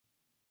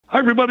Hi,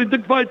 everybody.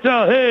 Dick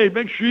Vitale. Hey,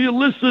 make sure you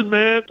listen,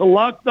 man, to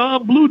Locked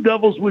On Blue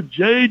Devils with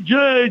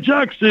J.J.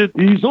 Jackson.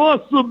 He's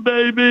awesome,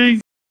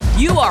 baby.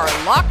 You are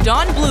Locked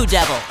On Blue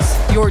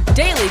Devils, your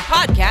daily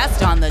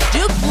podcast on the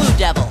Duke Blue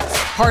Devils,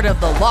 part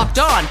of the Locked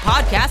On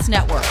Podcast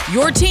Network,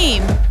 your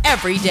team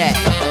every day.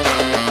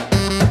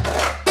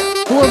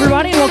 Hello,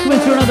 everybody, and welcome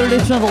into another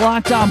edition of the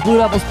Locked On Blue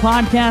Devils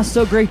podcast.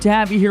 So great to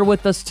have you here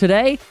with us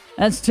today,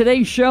 as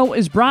today's show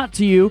is brought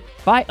to you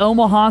by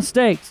Omaha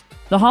Steaks.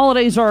 The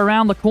holidays are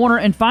around the corner,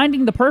 and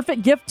finding the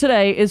perfect gift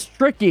today is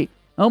tricky.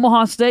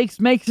 Omaha Steaks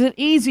makes it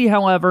easy,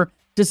 however,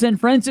 to send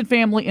friends and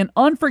family an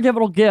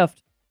unforgettable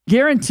gift,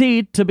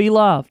 guaranteed to be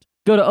loved.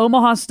 Go to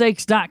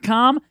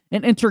omahasteaks.com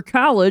and enter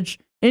college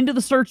into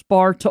the search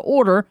bar to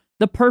order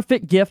the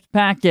perfect gift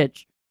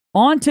package.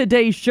 On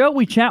today's show,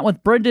 we chat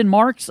with Brendan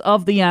Marks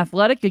of The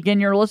Athletic. Again,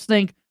 you're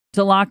listening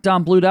to Locked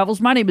On Blue Devils.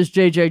 My name is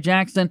J.J.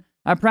 Jackson.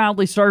 I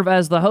proudly serve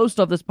as the host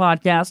of this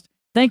podcast.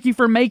 Thank you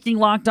for making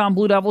Locked On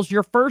Blue Devils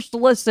your first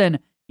listen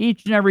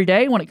each and every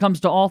day when it comes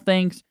to all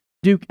things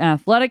Duke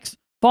Athletics.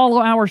 Follow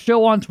our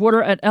show on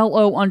Twitter at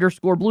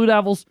LO_Blue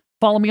Devils.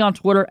 Follow me on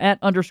Twitter at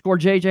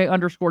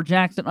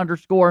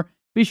 _JJ_Jackson_.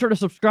 Be sure to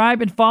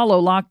subscribe and follow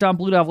Locked On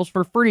Blue Devils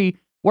for free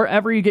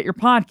wherever you get your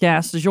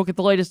podcasts, as you'll get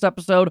the latest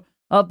episode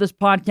of this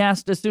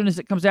podcast as soon as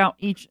it comes out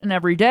each and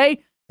every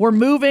day. We're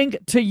moving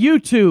to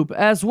YouTube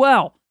as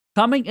well.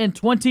 Coming in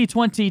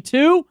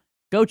 2022,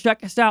 go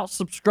check us out.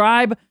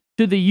 Subscribe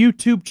to the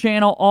YouTube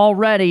channel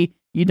already.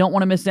 You don't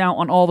want to miss out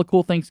on all the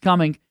cool things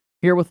coming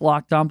here with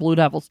Locked On Blue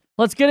Devils.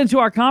 Let's get into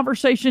our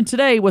conversation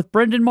today with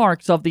Brendan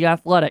Marks of The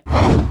Athletic.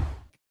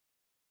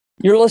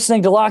 You're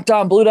listening to Locked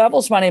On Blue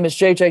Devils. My name is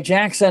J.J.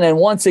 Jackson, and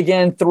once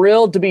again,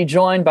 thrilled to be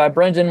joined by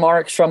Brendan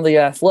Marks from The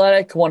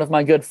Athletic, one of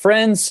my good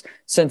friends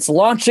since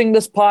launching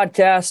this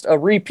podcast, a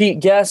repeat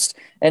guest,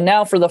 and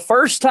now for the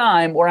first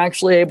time, we're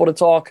actually able to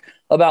talk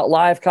about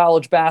live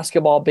college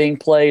basketball being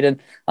played,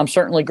 and I'm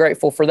certainly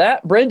grateful for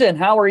that. Brendan,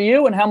 how are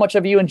you, and how much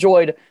have you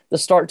enjoyed the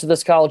start to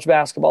this college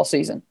basketball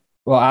season?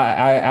 Well,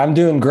 I'm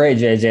doing great,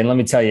 JJ. And let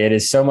me tell you, it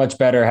is so much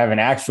better having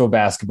actual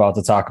basketball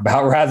to talk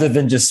about rather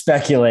than just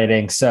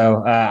speculating.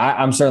 So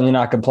I'm certainly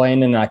not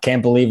complaining. I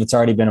can't believe it's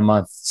already been a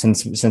month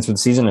since the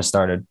season has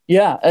started.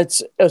 Yeah,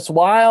 it's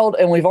wild.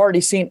 And we've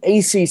already seen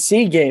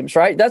ACC games,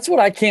 right? That's what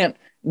I can't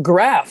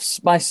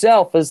grasp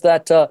myself, is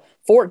that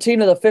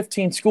 14 of the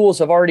 15 schools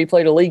have already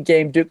played a league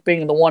game, Duke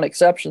being the one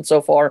exception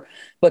so far.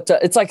 But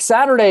it's like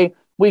Saturday,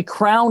 we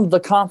crowned the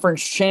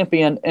conference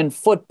champion in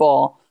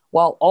football,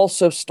 while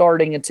also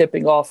starting and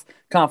tipping off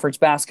conference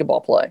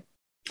basketball play.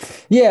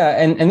 Yeah,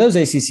 and those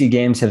ACC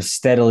games have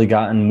steadily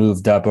gotten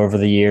moved up over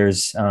the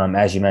years.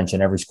 As you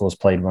mentioned, every school's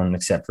played one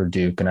except for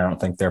Duke, and I don't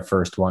think their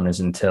first one is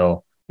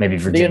until maybe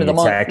Virginia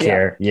Tech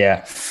here.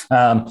 Yeah.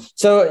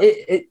 So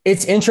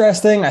it's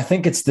interesting. I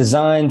think it's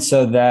designed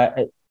so that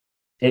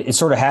it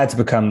sort of had to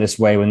become this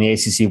way when the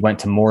ACC went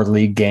to more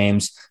league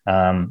games.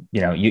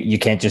 You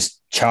can't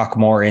just chalk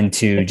more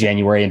into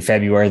January and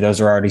February.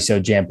 Those are already so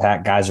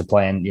jam-packed. Guys are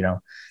playing,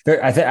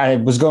 I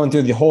was going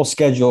through the whole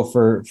schedule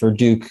for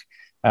Duke,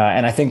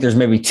 and I think there's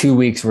maybe 2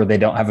 weeks where they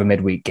don't have a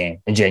midweek game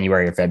in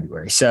January or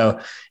February. So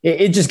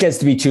it just gets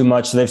to be too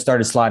much. So they've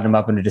started sliding them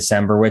up into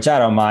December, which I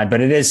don't mind, but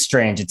it is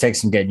strange. It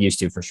takes some getting used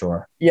to for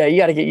sure. Yeah, you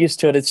got to get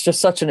used to it. It's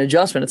just such an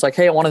adjustment. It's like,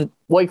 hey, I want to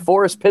Wake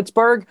Forest,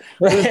 Pittsburgh.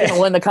 Who's going to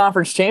win the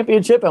conference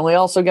championship? And we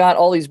also got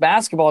all these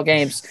basketball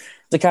games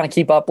to kind of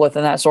keep up with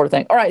and that sort of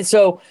thing. All right,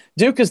 so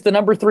Duke is the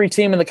number 3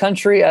 team in the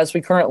country as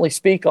we currently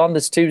speak on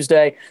this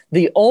Tuesday.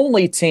 The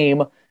only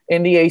team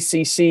in the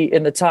ACC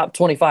in the top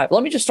 25.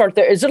 Let me just start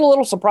there. Is it a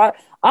little surprise?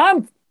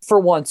 I'm, for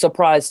one,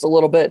 surprised a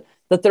little bit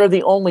that they're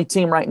the only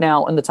team right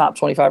now in the top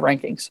 25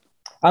 rankings.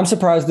 I'm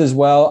surprised as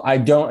well. I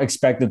don't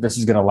expect that this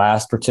is going to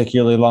last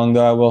particularly long,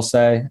 though, I will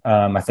say.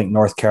 I think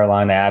North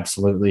Carolina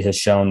absolutely has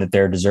shown that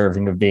they're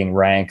deserving of being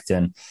ranked.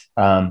 And,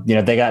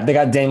 they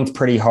got dinged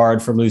pretty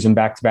hard for losing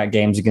back-to-back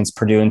games against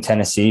Purdue and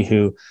Tennessee,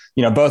 who,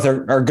 both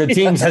are good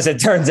teams as it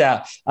turns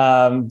out.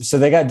 So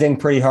they got dinged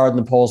pretty hard in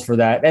the polls for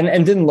that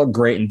and didn't look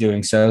great in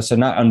doing so. So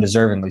not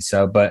undeservingly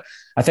so. But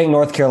I think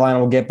North Carolina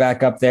will get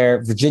back up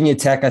there. Virginia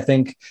Tech, I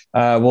think,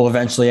 will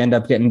eventually end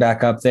up getting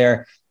back up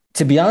there.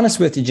 To be honest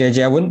with you,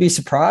 JJ, I wouldn't be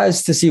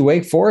surprised to see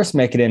Wake Forest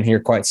make it in here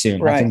quite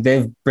soon. Right. I think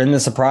they've been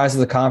the surprise of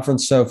the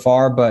conference so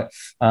far, but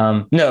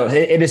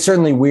it is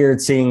certainly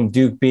weird seeing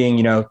Duke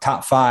being,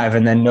 top 5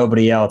 and then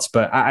nobody else.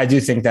 But I do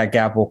think that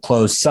gap will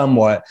close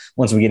somewhat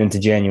once we get into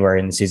January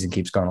and the season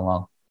keeps going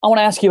along. I want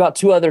to ask you about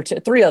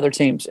three other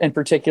teams in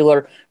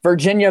particular,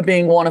 Virginia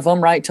being one of them,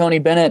 right? Tony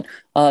Bennett,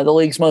 the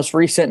league's most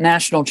recent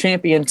national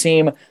champion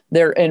team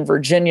there in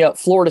Virginia.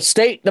 Florida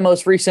State, the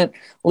most recent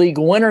league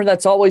winner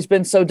that's always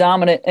been so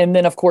dominant. And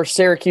then, of course,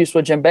 Syracuse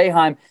with Jim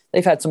Boeheim.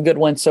 They've had some good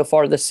wins so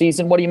far this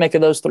season. What do you make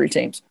of those 3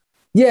 teams?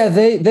 Yeah,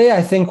 they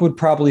I think would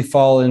probably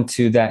fall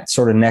into that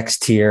sort of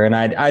next tier. And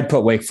I'd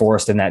put Wake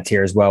Forest in that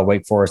tier as well.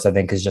 Wake Forest, I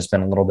think, has just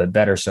been a little bit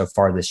better so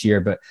far this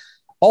year. But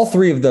all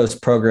three of those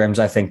programs,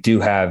 I think, do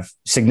have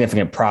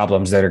significant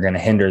problems that are going to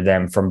hinder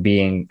them from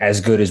being as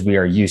good as we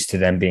are used to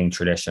them being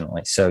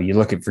traditionally. So you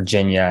look at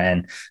Virginia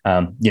and,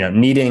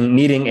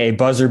 needing a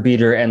buzzer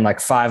beater and like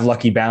 5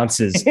 lucky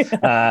bounces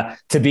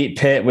to beat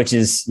Pitt, which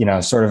is,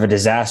 sort of a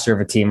disaster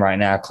of a team right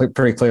now,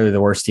 pretty clearly the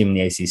worst team in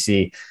the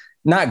ACC.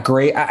 Not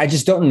great. I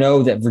just don't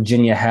know that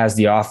Virginia has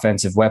the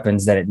offensive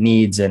weapons that it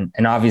needs. And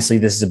obviously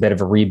this is a bit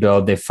of a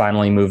rebuild. They've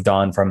finally moved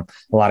on from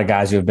a lot of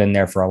guys who have been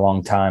there for a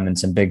long time and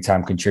some big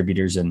time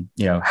contributors, and,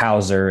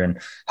 Hauser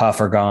and Huff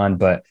are gone.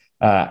 But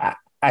I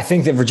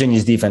think that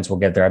Virginia's defense will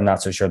get there. I'm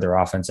not so sure their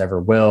offense ever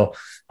will.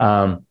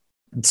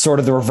 Sort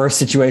of the reverse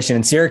situation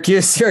in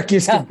Syracuse.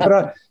 Syracuse can put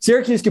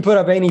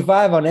up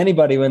 85 on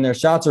anybody when their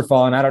shots are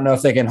falling. I don't know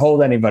if they can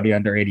hold anybody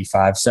under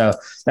 85. So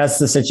that's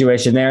the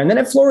situation there. And then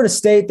at Florida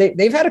State,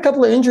 they've had a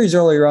couple of injuries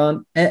earlier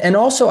on. And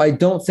also, I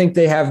don't think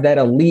they have that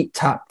elite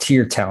top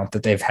tier talent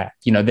that they've had.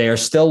 They are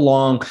still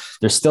long.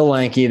 They're still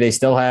lanky. They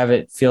still have,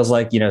 it feels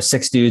like,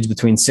 6 dudes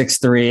between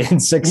 6'3"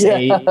 and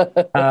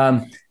 6'8".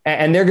 Yeah.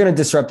 And they're going to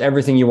disrupt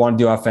everything you want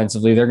to do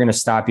offensively. They're going to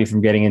stop you from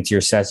getting into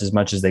your sets as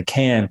much as they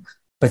can.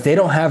 But they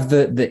don't have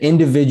the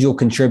individual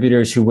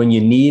contributors who, when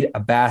you need a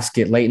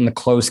basket late in the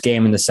close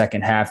game in the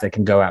second half, they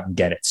can go out and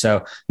get it.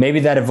 So maybe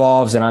that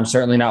evolves, and I'm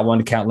certainly not one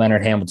to count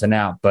Leonard Hamilton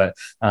out. But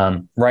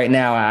right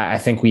now, I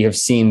think we have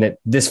seen that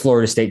this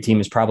Florida State team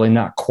is probably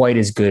not quite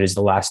as good as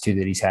the last 2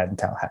 that he's had in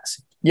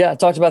Tallahassee. Yeah, I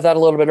talked about that a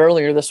little bit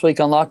earlier this week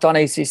on Locked On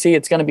ACC.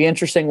 It's going to be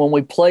interesting when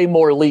we play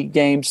more league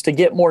games to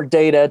get more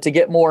data, to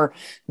get more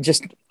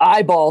just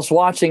eyeballs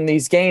watching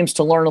these games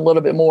to learn a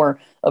little bit more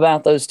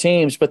about those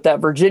teams. But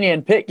that Virginia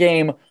and Pitt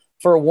game,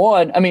 for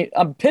one,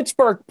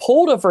 Pittsburgh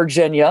pulled a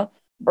Virginia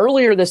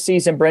earlier this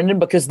season, Brendan,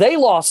 because they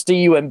lost to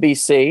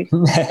UMBC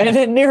and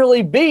it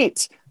nearly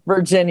beat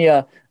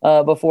Virginia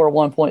before a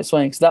 1-point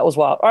swing. So that was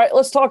wild. All right,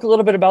 let's talk a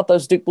little bit about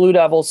those Duke Blue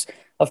Devils.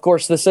 Of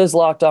course, this is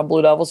Locked On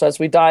Blue Devils as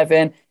we dive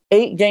in.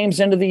 8 games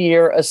into the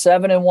year, a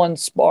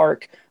 7-1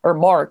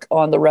 mark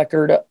on the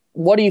record.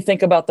 What do you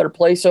think about their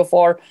play so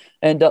far?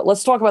 And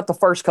let's talk about the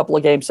first couple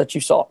of games that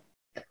you saw.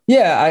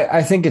 Yeah,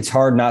 I think it's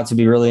hard not to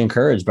be really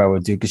encouraged by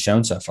what Duke has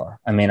shown so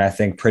far. I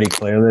think pretty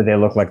clearly they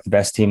look like the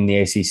best team in the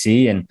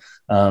ACC. And,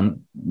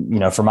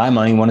 for my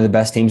money, one of the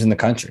best teams in the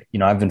country.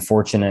 I've been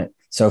fortunate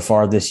so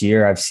far this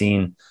year. I've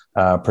seen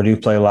Purdue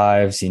play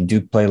live, seen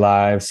Duke play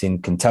live,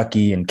 seen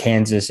Kentucky and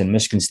Kansas and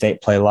Michigan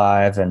State play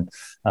live. And,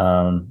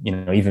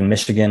 even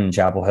Michigan and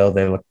Chapel Hill,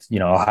 they looked,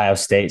 Ohio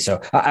State. So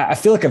I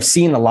feel like I've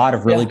seen a lot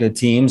of really good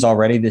teams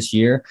already this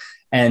year.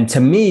 And to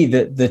me,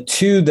 the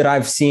 2 that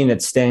I've seen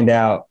that stand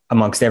out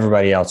amongst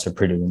everybody else are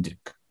Purdue and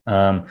Duke.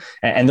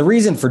 And the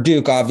reason for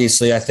Duke,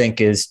 obviously, I think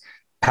is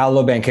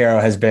Paolo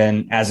Banchero has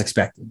been as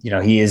expected.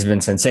 He has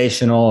been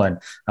sensational. And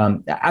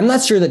I'm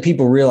not sure that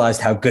people realized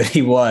how good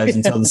he was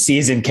until the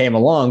season came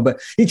along,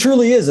 but he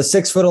truly is a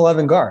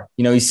 6'11" guard.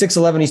 He's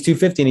 6'11", he's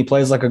 250, and he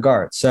plays like a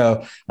guard.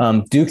 So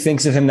Duke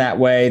thinks of him that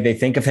way. They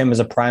think of him as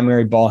a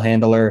primary ball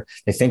handler.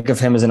 They think of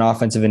him as an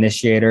offensive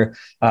initiator.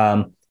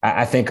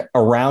 I think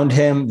around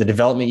him, the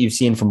development you've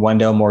seen from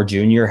Wendell Moore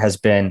Jr. has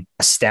been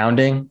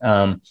astounding.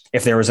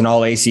 If there was an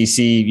all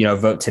ACC,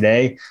 vote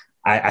today,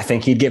 I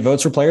think he'd get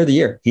votes for player of the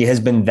year. He has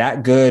been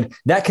that good,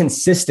 that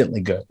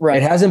consistently good. Right.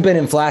 It hasn't been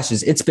in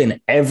flashes. It's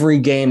been every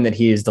game that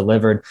he has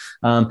delivered.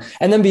 And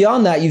then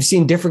beyond that, you've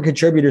seen different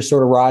contributors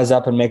sort of rise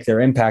up and make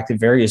their impact at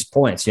various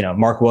points.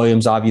 Mark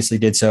Williams obviously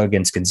did so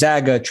against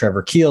Gonzaga.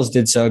 Trevor Keels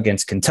did so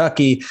against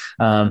Kentucky.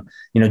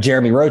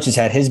 Jeremy Roach has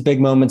had his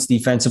big moments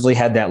defensively,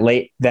 had that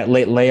late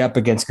layup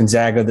against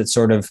Gonzaga that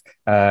sort of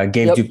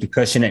gave Duke the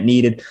cushion it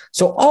needed.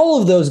 So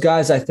all of those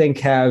guys, I think,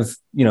 have,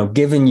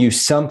 given you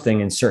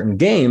something in certain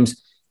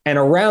games. And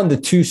around the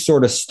 2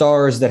 sort of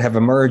stars that have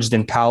emerged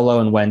in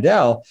Paolo and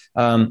Wendell,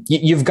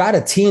 you've got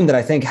a team that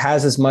I think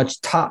has as much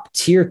top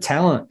tier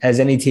talent as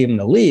any team in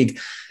the league.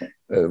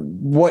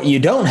 What you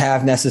don't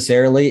have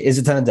necessarily is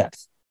a ton of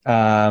depth.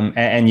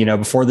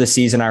 Before this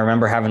season, I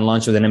remember having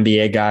lunch with an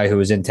NBA guy who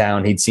was in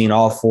town. He'd seen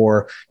all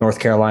 4 North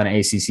Carolina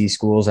ACC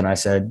schools. And I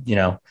said,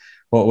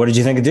 what did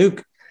you think of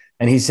Duke?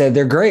 And he said,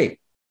 they're great.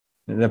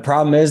 The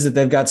problem is that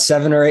they've got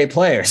 7 or 8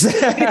 players.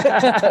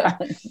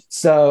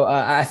 So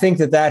I think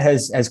that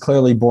has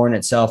clearly borne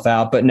itself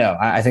out. But no,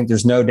 I think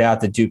there's no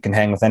doubt that Duke can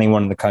hang with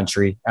anyone in the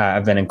country.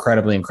 I've been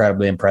incredibly,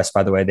 incredibly impressed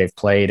by the way they've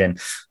played. And,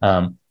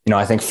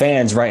 I think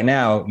fans right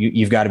now,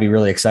 you've got to be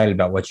really excited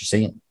about what you're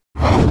seeing.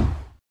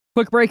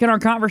 Quick break in our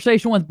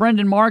conversation with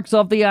Brendan Marks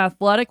of The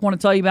Athletic. Want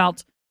to tell you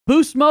about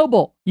Boost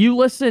Mobile. You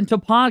listen to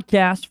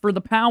podcasts for the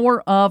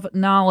power of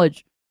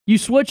knowledge. You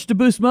switch to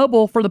Boost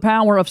Mobile for the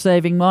power of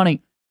saving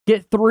money.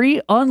 Get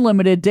 3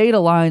 unlimited data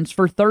lines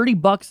for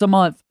 $30 a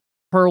month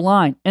per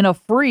line and a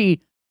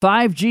free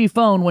 5G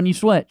phone when you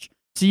switch,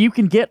 so you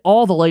can get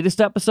all the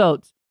latest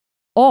episodes.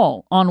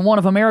 All on one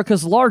of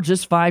America's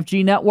largest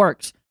 5G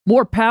networks.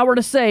 More power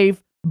to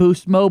save,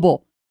 Boost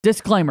Mobile.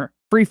 Disclaimer,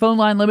 free phone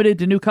line limited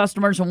to new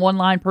customers and 1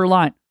 line per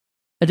line.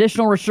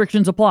 Additional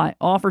restrictions apply.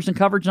 Offers and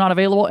coverage not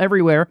available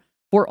everywhere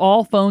for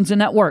all phones and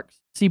networks.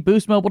 See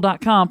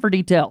boostmobile.com for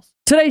details.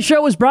 Today's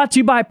show is brought to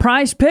you by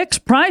Prize Picks.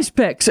 Prize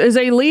Picks is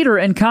a leader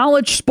in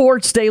college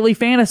sports daily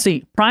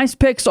fantasy. Prize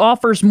Picks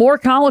offers more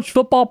college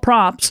football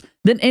props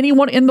than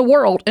anyone in the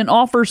world and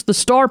offers the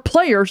star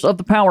players of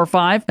the Power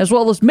 5 as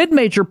well as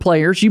mid-major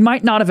players you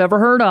might not have ever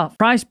heard of.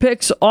 Prize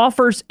Picks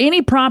offers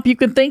any prop you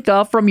can think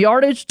of, from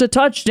yardage to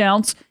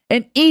touchdowns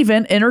and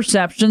even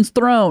interceptions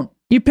thrown.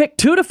 You pick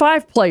 2 to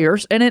 5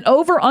 players and an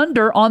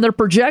over-under on their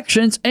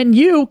projections, and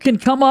you can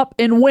come up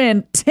and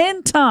win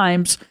 10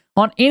 times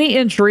on any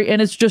entry,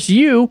 and it's just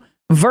you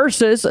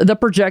versus the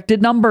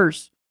projected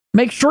numbers.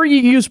 Make sure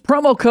you use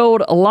promo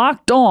code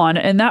LOCKEDON,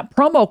 and that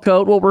promo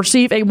code will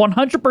receive a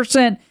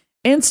 100%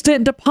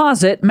 instant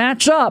deposit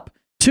match up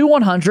to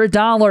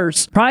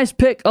 $100. Prize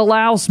Pick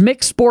allows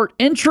mixed sport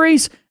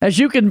entries, as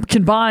you can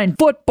combine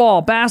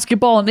football,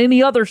 basketball, and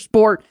any other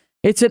sport.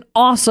 It's an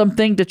awesome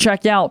thing to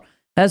check out.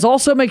 As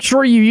also, make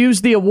sure you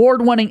use the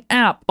award-winning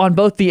app on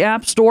both the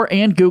App Store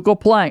and Google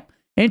Play.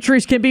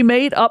 Entries can be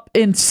made up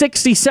in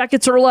 60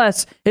 seconds or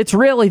less. It's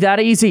really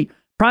that easy.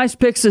 Prize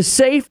Picks is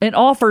safe and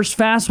offers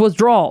fast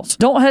withdrawals.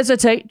 Don't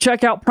hesitate.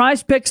 Check out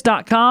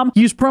prizepicks.com,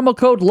 use promo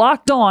code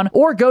LOCKEDON,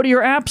 or go to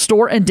your app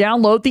store and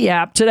download the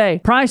app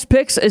today. Prize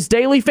Picks is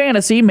daily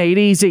fantasy made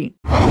easy.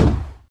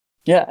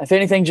 Yeah, if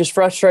anything, just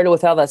frustrated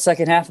with how that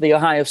second half of the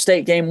Ohio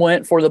State game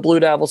went for the Blue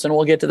Devils, and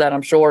we'll get to that,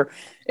 I'm sure,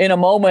 in a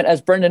moment as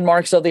Brendan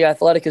Marks of The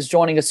Athletic is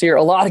joining us here.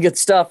 A lot of good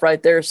stuff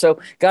right there, so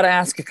got to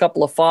ask a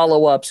couple of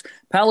follow-ups.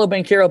 Paolo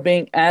Banchero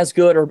being as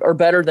good or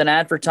better than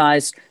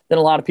advertised than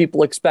a lot of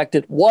people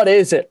expected. What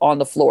is it on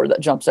the floor that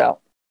jumps out?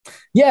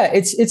 Yeah,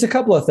 it's a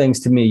couple of things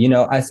to me. You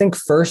know, I think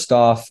first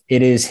off,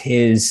 it is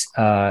his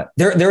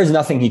there is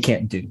nothing he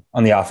can't do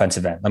on the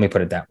offensive end. Let me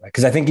put it that way,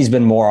 because I think he's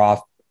been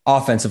more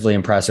offensively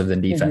impressive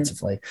than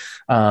defensively.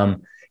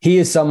 He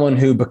is someone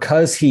who,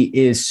 because he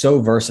is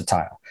so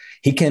versatile,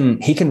 he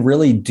can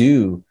really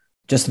do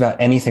just about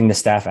anything the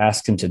staff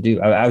asks him to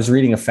do. I was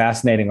reading a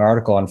fascinating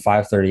article on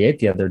 538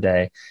 the other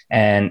day,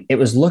 and it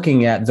was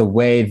looking at the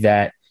way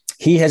that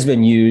he has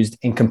been used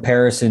in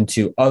comparison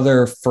to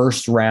other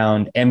first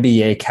round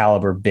NBA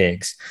caliber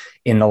bigs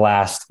in the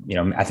last,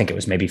 I think it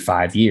was maybe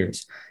 5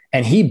 years.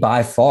 And he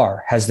by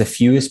far has the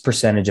fewest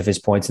percentage of his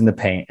points in the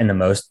paint and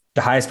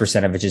the highest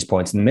percentage of his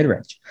points in the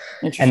mid-range.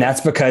 And that's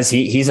because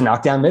he's a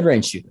knockdown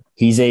mid-range shooter.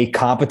 He's a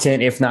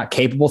competent, if not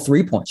capable,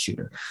 3-point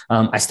shooter.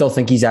 I still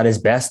think he's at his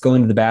best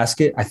going to the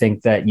basket. I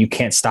think that you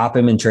can't stop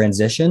him in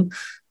transition,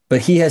 but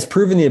he has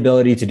proven the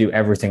ability to do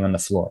everything on the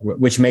floor,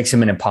 which makes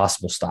him an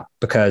impossible stop.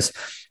 Because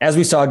as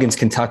we saw against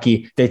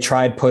Kentucky, they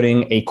tried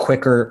putting a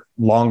quicker,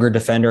 longer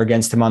defender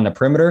against him on the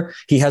perimeter.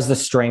 He has the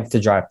strength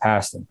to drive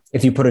past him.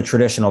 If you put a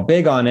traditional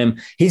big on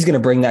him, he's going to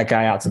bring that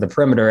guy out to the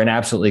perimeter and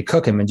absolutely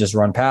cook him and just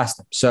run past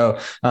him. So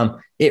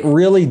it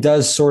really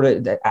does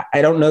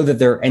I don't know that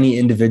there are any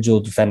individual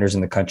defenders in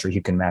the country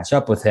who can match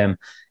up with him.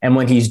 And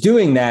when he's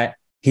doing that,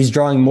 he's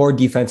drawing more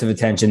defensive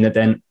attention that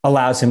then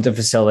allows him to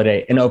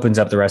facilitate and opens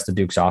up the rest of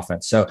Duke's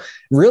offense. So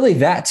really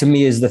that to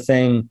me is the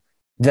thing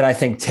that I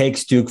think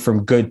takes Duke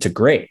from good to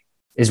great,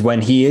 is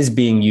when he is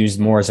being used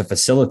more as a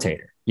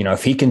facilitator.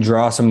 If he can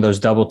draw some of those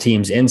double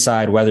teams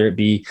inside, whether it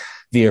be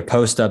via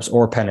post-ups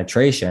or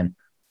penetration,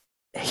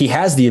 he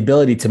has the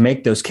ability to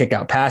make those kick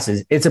out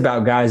passes. It's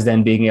about guys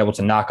then being able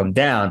to knock him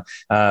down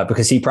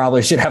because he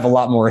probably should have a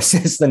lot more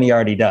assists than he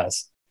already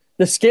does.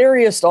 The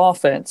scariest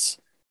offense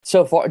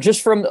so far,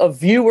 just from a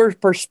viewer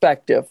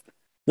perspective,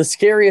 the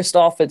scariest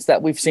offense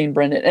that we've seen,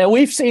 Brendan, and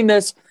we've seen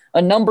this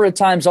a number of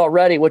times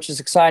already, which is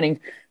exciting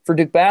for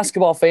Duke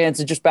basketball fans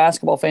and just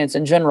basketball fans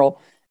in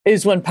general,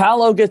 is when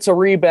Paolo gets a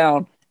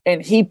rebound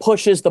and he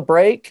pushes the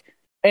break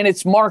and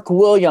it's Mark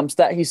Williams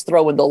that he's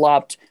throwing the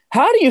lob to.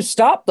 How do you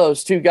stop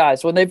those two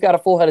guys when they've got a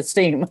full head of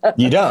steam?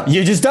 You don't.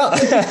 You just don't.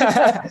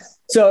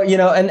 So,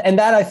 and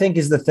that I think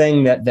is the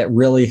thing that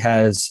really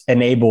has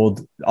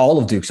enabled all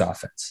of Duke's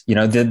offense.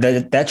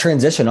 That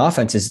transition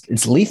offense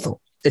it's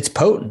lethal. It's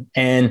potent.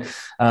 And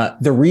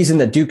the reason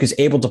that Duke is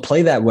able to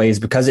play that way is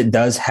because it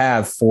does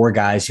have 4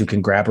 guys who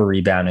can grab a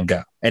rebound and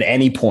go at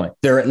any point.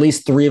 There are at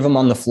least 3 of them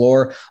on the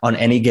floor on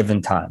any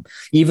given time.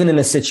 Even in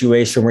a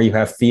situation where you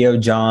have Theo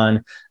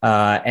John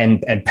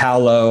and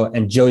Paolo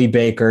and Joey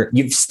Baker,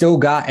 you've still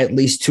got at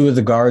least 2 of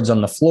the guards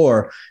on the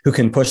floor who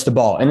can push the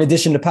ball, in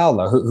addition to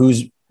Paolo,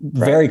 who's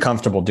very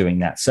comfortable doing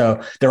that.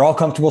 So they're all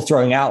comfortable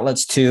throwing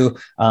outlets too.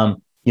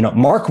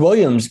 Mark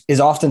Williams is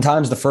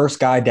oftentimes the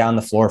first guy down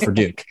the floor for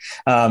Duke.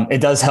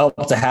 It does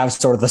help to have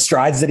sort of the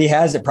strides that he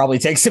has. It probably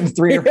takes him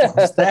 3 or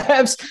 4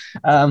 steps.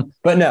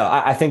 But no,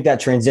 I think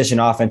that transition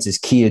offense is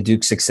key to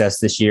Duke's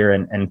success this year.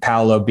 And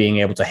Paolo being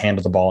able to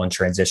handle the ball in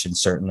transition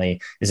certainly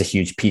is a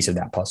huge piece of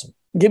that puzzle.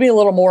 Give me a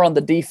little more on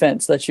the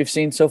defense that you've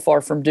seen so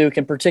far from Duke,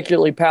 and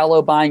particularly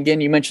Paolo buying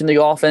in. You mentioned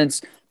the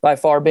offense by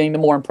far being the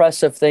more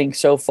impressive thing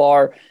so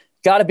far.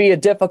 Got to be a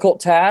difficult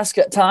task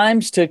at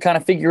times to kind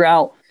of figure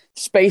out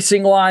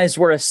spacing wise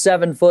where a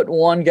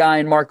 7'1" guy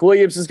and Mark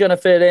Williams is going to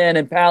fit in,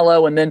 and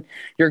Paolo, and then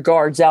your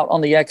guards out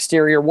on the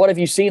exterior. What have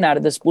you seen out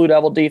of this Blue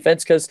Devil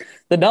defense? Because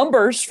the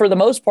numbers for the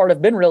most part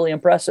have been really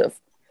impressive.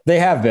 They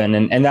have been.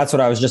 And that's what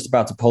I was just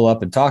about to pull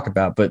up and talk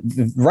about. But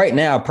right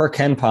now, per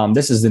KenPom,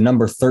 this is the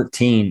number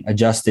 13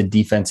 adjusted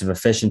defensive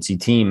efficiency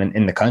team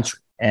in the country.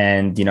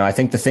 And, I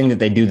think the thing that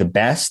they do the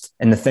best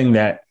and the thing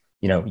that,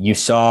 you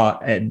saw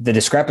the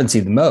discrepancy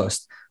the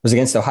most was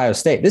against Ohio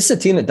State. This is a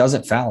team that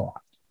doesn't foul a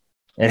lot.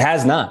 It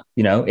has not,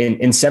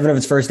 in 7 of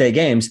its first 8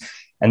 games.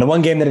 And the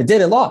one game that it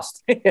did, it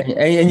lost.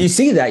 And you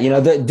see that,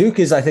 that Duke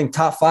is, I think,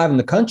 top 5 in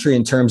the country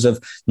in terms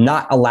of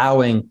not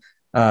allowing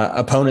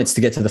opponents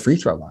to get to the free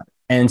throw line.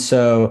 And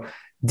so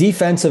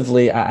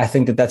defensively, I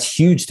think that that's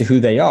huge to who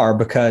they are,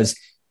 because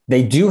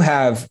they do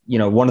have,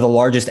 one of the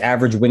largest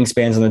average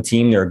wingspans on the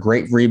team. They're a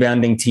great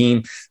rebounding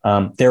team.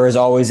 There is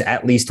always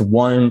at least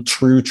one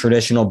true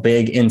traditional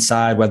big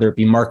inside, whether it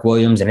be Mark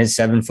Williams and his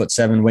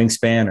 7'7"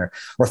 wingspan,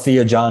 or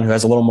Theo John, who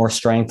has a little more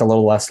strength, a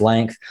little less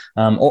length,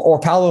 or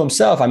Paolo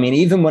himself. I mean,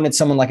 even when it's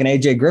someone like an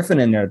AJ Griffin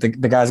in there, the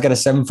guy's got a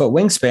 7-foot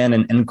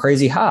wingspan and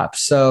crazy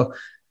hops. So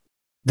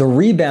the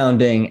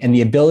rebounding and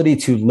the ability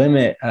to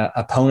limit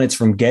opponents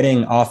from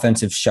getting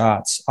offensive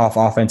shots off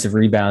offensive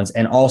rebounds,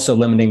 and also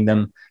limiting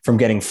them from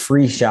getting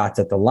free shots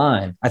at the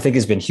line, I think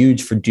has been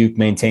huge for Duke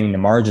maintaining the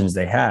margins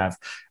they have.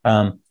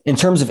 In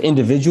terms of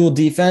individual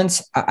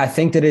defense, I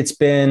think that it's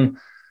been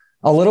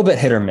a little bit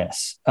hit or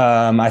miss.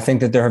 I think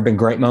that there have been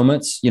great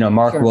moments.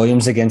 Mark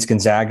Williams against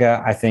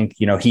Gonzaga, I think,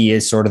 he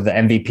is sort of the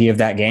MVP of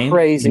that game.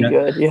 Crazy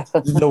good. Yeah.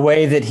 The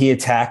way that he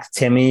attacked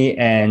Timmy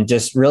and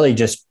just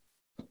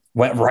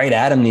went right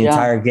at him the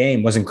entire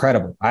game was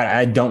incredible.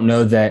 I don't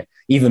know that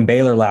even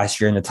Baylor last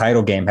year in the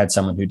title game had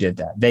someone who did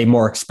that. They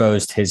more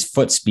exposed his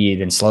foot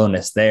speed and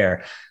slowness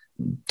there.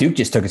 Duke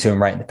just took it to him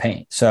right in the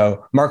paint.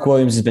 So Mark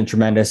Williams has been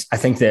tremendous. I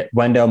think that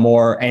Wendell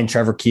Moore and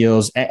Trevor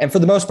Keels, and for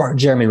the most part,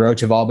 Jeremy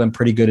Roach, have all been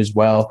pretty good as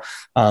well.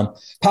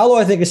 Paolo,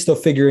 I think, is still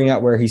figuring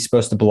out where he's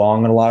supposed to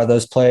belong in a lot of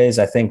those plays.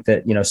 I think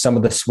that, some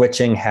of the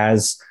switching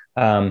has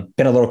been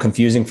a little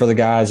confusing for the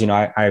guys.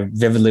 I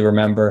vividly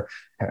remember,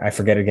 I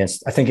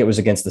think it was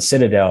against the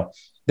Citadel.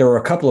 There were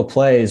a couple of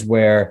plays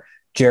where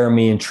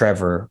Jeremy and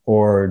Trevor,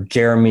 or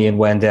Jeremy and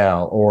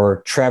Wendell,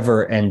 or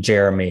Trevor and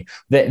Jeremy,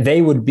 that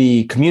they would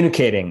be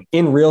communicating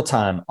in real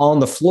time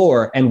on the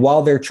floor. And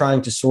while they're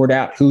trying to sort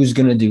out who's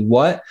going to do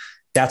what,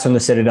 that's when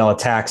the Citadel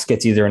attacks,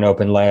 gets either an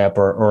open layup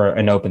or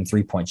an open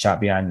 3-point shot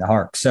behind the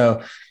arc.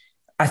 So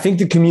I think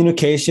the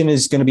communication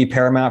is going to be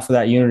paramount for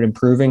that unit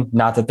improving.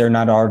 Not that they're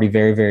not already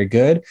very, very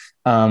good.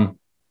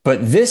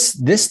 But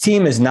this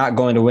team is not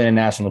going to win a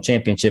national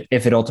championship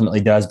if it ultimately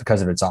does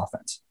because of its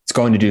offense. It's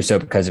going to do so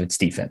because of its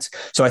defense.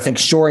 So I think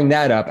shoring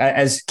that up,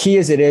 as key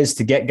as it is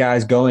to get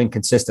guys going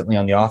consistently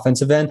on the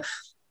offensive end,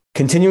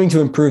 continuing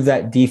to improve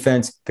that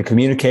defense, the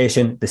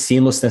communication, the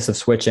seamlessness of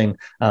switching,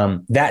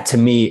 that to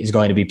me is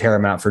going to be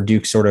paramount for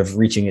Duke sort of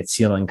reaching its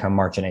ceiling come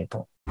March and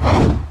April.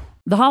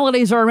 The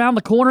holidays are around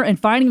the corner, and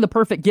finding the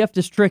perfect gift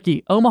is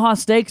tricky. Omaha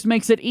Steaks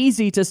makes it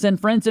easy to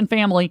send friends and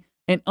family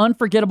an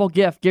unforgettable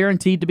gift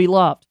guaranteed to be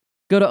loved.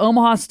 Go to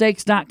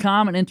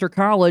omahasteaks.com and enter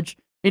college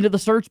into the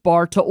search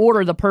bar to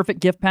order the perfect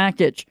gift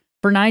package.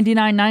 For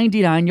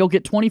 $99.99, you'll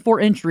get 24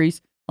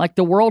 entries like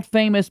the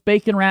world-famous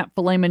bacon-wrapped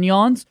filet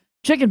mignons,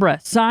 chicken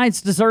breast,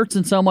 sides, desserts,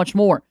 and so much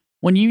more.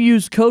 When you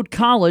use code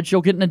COLLEGE,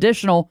 you'll get an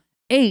additional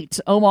 8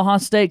 Omaha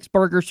Steaks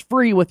burgers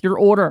free with your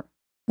order.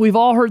 We've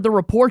all heard the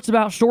reports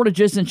about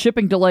shortages and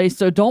shipping delays,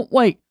 so don't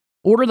wait.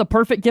 Order the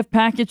perfect gift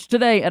package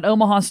today at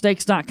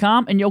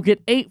omahasteaks.com, and you'll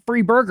get 8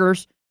 free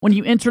burgers when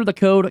you enter the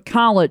code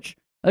COLLEGE.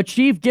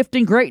 Achieve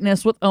gifting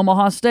greatness with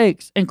Omaha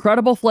Steaks.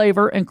 Incredible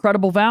flavor,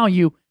 incredible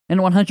value, and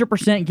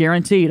 100%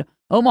 guaranteed.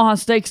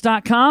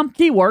 omahasteaks.com,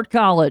 keyword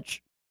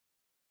college.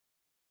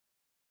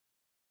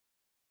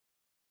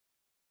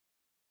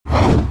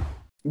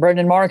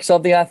 Brendan Marks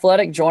of The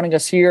Athletic joining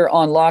us here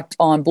on Locked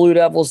on Blue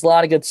Devils. A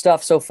lot of good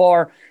stuff so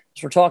far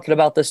as we're talking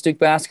about this Duke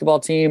basketball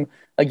team.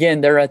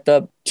 Again, they're at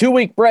the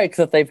 2-week break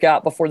that they've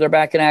got before they're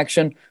back in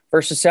action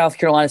versus South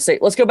Carolina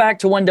State. Let's go back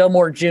to Wendell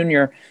Moore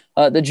Jr.,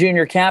 the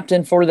junior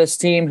captain for this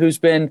team, who's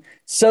been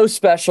so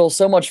special,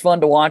 so much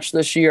fun to watch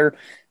this year.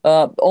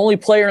 Only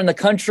player in the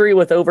country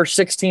with over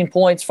 16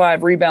 points,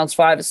 5 rebounds,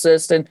 5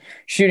 assists, and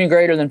shooting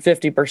greater than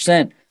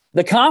 50%.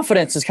 The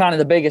confidence is kind of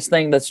the biggest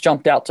thing that's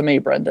jumped out to me,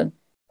 Brendan.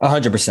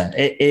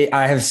 100%.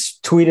 I have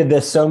tweeted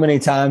this so many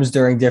times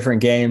during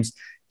different games.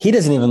 He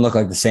doesn't even look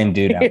like the same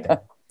dude out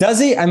there. Does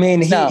he? I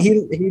mean,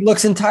 he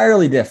looks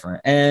entirely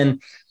different.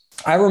 And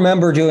I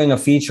remember doing a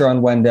feature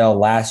on Wendell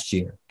last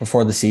year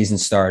before the season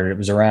started. It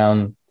was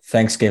around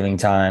Thanksgiving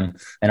time.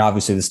 And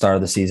obviously the start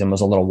of the season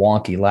was a little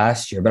wonky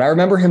last year. But I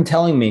remember him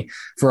telling me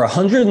for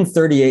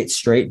 138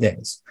 straight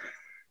days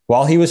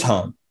while he was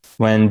home,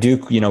 when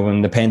Duke,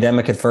 when the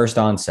pandemic had first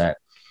onset,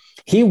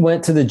 he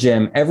went to the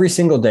gym every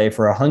single day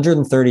for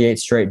 138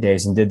 straight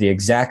days and did the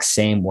exact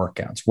same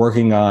workouts,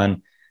 working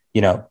on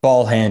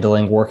ball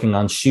handling, working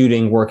on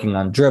shooting, working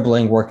on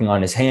dribbling, working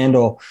on his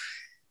handle.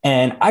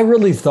 And I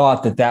really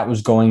thought that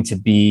was going to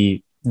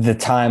be the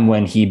time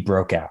when he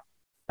broke out.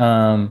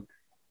 And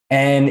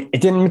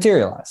it didn't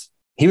materialize.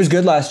 He was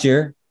good last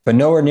year, but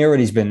nowhere near what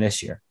he's been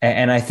this year.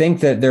 And I think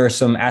that there are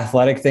some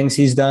athletic things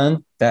he's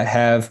done that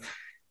have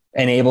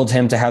enabled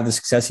him to have the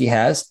success he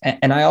has.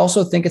 And I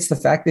also think it's the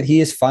fact that he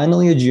is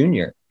finally a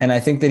junior. And I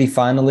think that he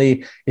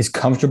finally is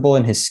comfortable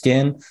in his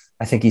skin.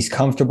 I think he's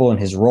comfortable in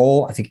his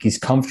role. I think he's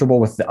comfortable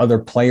with the other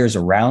players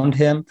around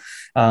him.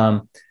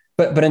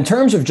 But in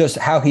terms of just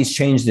how he's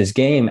changed his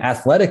game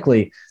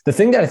athletically, the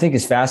thing that I think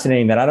is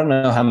fascinating that I don't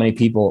know how many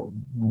people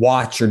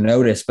watch or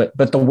notice, but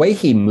the way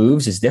he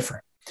moves is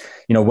different.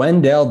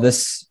 Wendell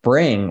this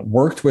spring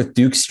worked with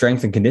Duke's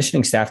strength and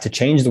conditioning staff to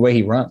change the way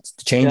he runs,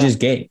 to change his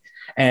gait.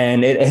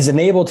 And it has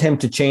enabled him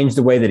to change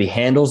the way that he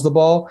handles the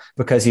ball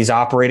because he's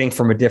operating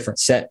from a different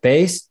set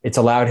base. It's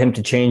allowed him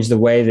to change the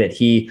way that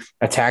he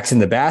attacks in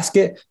the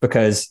basket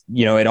because,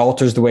 it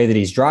alters the way that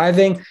he's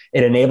driving.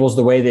 It enables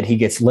the way that he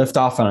gets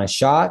liftoff on his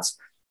shots.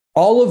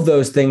 All of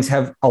those things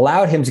have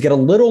allowed him to get a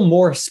little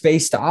more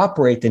space to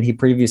operate than he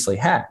previously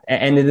had.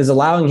 And it is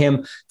allowing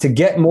him to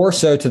get more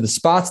so to the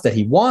spots that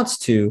he wants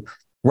to,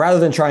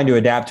 rather than trying to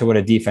adapt to what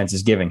a defense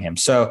is giving him.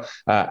 So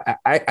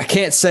I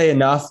can't say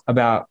enough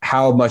about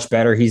how much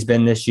better he's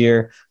been this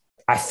year.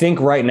 I think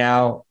right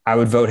now I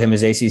would vote him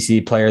as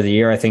ACC Player of the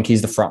Year. I think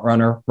he's the front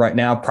runner right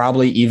now,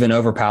 probably even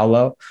over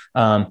Paolo,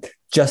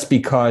 just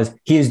because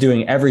he is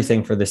doing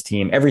everything for this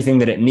team, everything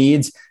that it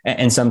needs,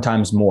 and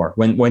sometimes more.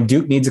 When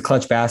Duke needs a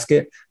clutch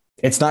basket,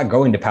 it's not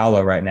going to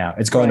Paolo right now.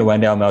 It's going to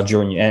Wendell Mel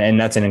Jr., and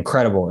that's an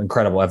incredible,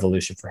 incredible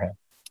evolution for him.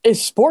 Is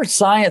sports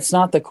science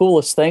not the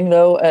coolest thing,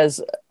 though?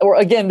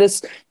 Again,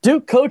 this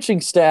Duke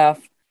coaching staff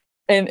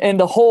and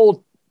the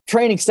whole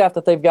training staff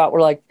that they've got,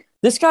 we're like,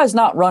 this guy's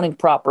not running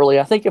properly.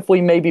 I think if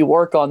we maybe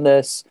work on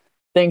this,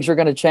 things are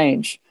going to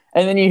change.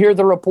 And then you hear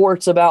the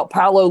reports about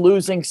Paolo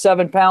losing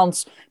 7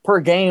 pounds per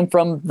game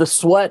from the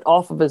sweat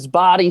off of his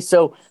body.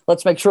 So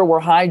let's make sure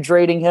we're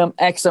hydrating him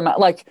X amount.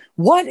 Like,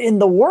 what in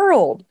the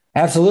world?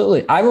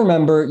 Absolutely. I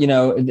remember,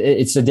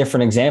 it's a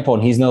different example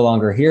and he's no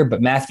longer here,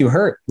 but Matthew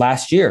Hurt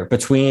last year,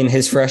 between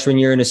his freshman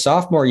year and his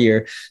sophomore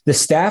year, the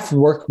staff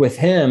worked with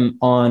him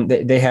on,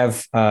 they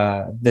have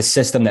this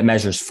system that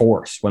measures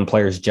force when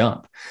players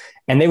jump,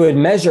 and they would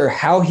measure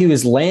how he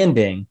was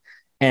landing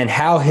and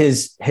how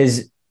his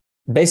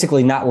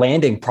basically not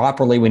landing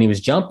properly when he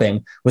was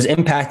jumping was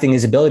impacting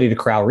his ability to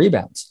corral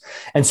rebounds.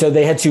 And so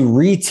they had to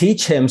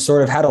reteach him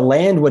sort of how to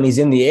land when he's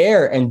in the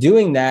air, and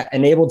doing that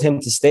enabled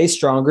him to stay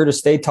stronger, to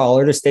stay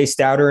taller, to stay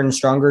stouter and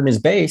stronger in his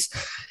base.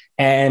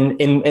 And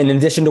in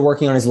addition to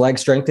working on his leg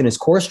strength and his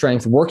core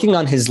strength, working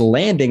on his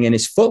landing and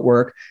his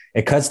footwork,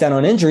 it cuts down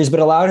on injuries, but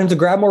allowed him to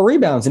grab more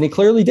rebounds. And he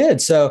clearly did.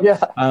 So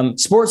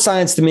sports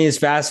science to me is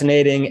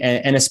fascinating.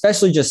 And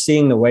especially just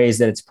seeing the ways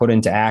that it's put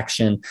into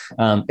action.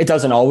 It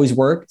doesn't always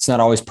work. It's not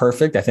always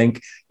perfect. I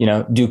think,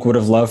 Duke would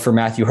have loved for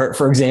Matthew Hurt,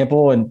 for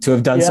example, and to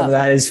have done some of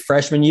that his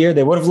freshman year.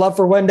 They would have loved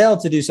for Wendell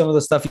to do some of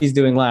the stuff he's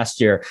doing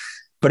last year.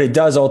 But it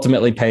does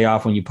ultimately pay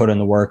off when you put in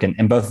the work,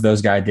 and both of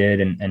those guys did,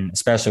 and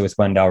especially with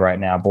Wendell right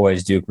now, boy,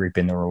 is Duke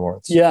reaping the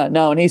rewards. Yeah,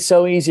 no, and he's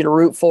so easy to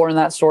root for and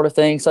that sort of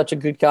thing. Such a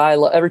good guy.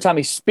 Every time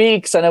he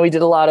speaks, I know he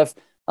did a lot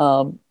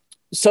of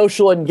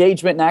social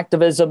engagement and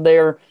activism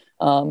there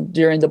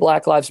during the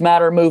Black Lives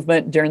Matter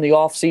movement, during the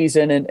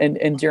offseason,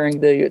 and during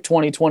the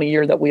 2020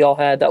 year that we all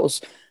had. That was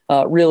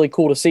really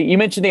cool to see. You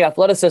mentioned the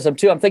athleticism,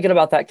 too. I'm thinking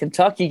about that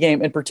Kentucky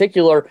game in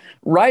particular,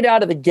 right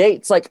out of the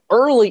gates, like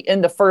early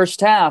in the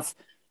first half.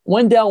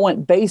 Wendell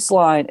went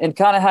baseline and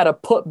kind of had a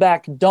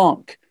putback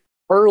dunk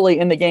early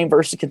in the game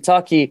versus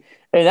Kentucky.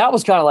 And that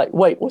was kind of like,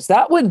 wait, was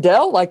that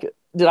Wendell? Like,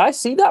 did I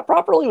see that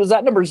properly? Was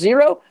that number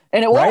 0?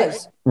 And it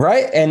was.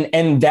 Right.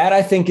 And that,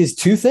 I think, is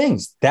two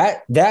things.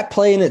 That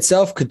play in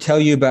itself could tell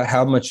you about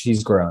how much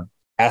he's grown.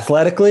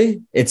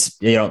 Athletically, it's,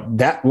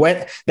 that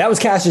was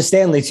Cassius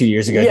Stanley 2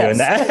 years ago doing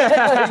that.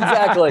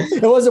 Exactly.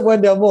 It wasn't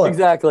Wendell Moore.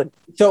 Exactly.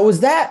 So it was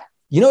that.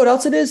 You know what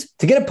else it is?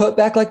 To get a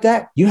putback like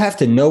that, you have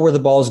to know where the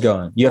ball's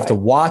going. You have to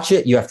watch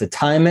it. You have to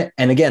time it.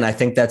 And again, I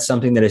think that's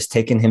something that has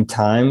taken him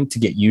time to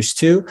get used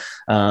to.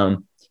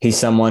 He's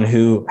someone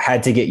who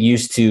had to get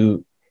used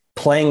to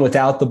playing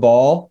without the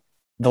ball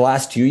the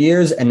last 2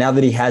 years. And now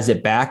that he has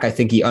it back, I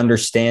think he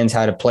understands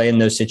how to play in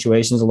those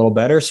situations a little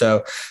better.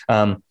 So,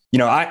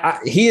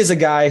 he is a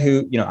guy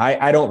who,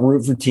 I don't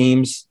root for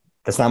teams.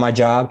 That's not my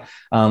job.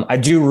 I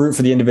do root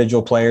for the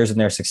individual players and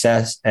their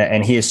success.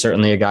 And he is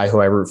certainly a guy who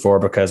I root for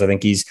because I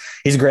think he's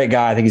a great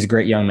guy. I think he's a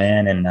great young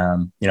man.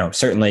 And,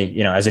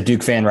 certainly, as a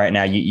Duke fan right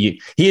now, he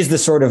is the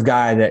sort of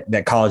guy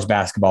that college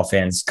basketball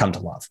fans come to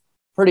love.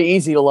 Pretty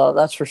easy to love,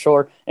 that's for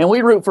sure. And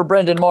we root for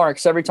Brendan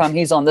Marks every time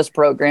he's on this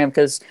program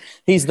because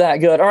he's that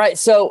good. All right,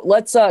 so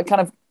let's kind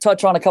of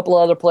touch on a couple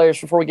of other players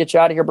before we get you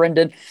out of here,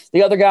 Brendan.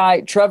 The other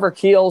guy, Trevor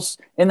Keels,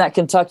 in that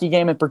Kentucky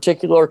game in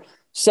particular,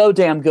 so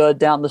damn good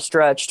down the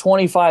stretch.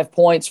 25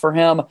 points for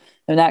him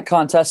in that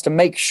contest to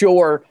make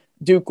sure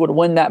Duke would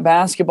win that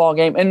basketball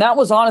game. And that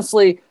was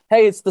honestly,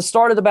 hey, it's the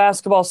start of the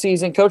basketball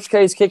season. Coach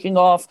K is kicking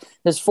off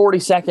his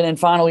 42nd and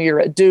final year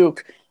at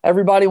Duke.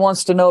 Everybody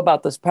wants to know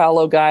about this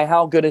Paolo guy.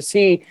 How good is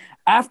he?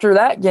 After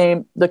that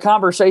game, the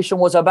conversation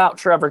was about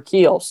Trevor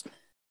Keels.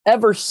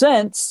 Ever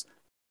since,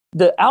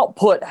 the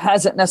output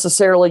hasn't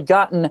necessarily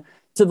gotten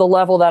to the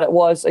level that it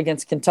was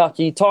against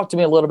Kentucky. Talk to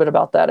me a little bit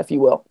about that, if you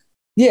will.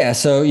 Yeah.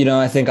 So,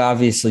 I think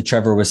obviously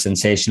Trevor was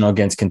sensational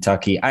against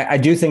Kentucky. I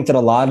do think that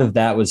a lot of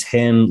that was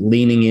him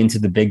leaning into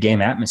the big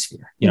game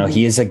atmosphere.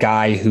 He is a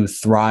guy who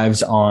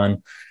thrives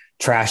on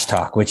trash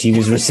talk, which he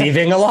was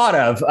receiving a lot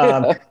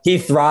of. He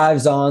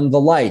thrives on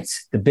the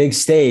lights, the big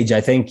stage.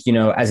 I think,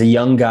 as a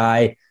young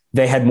guy,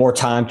 they had more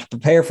time to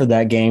prepare for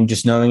that game,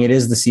 just knowing it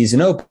is the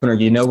season opener.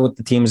 You know what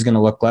the team is going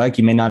to look like.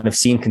 You may not have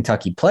seen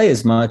Kentucky play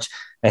as much.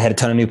 They had a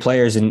ton of new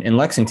players in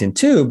Lexington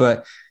too,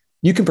 but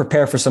you can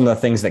prepare for some of the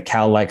things that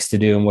Cal likes to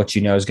do and what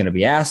you know is going to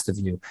be asked of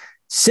you.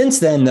 Since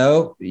then,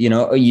 though,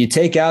 you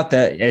take out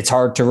that it's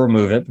hard to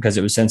remove it because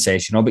it was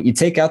sensational, but you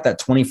take out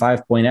that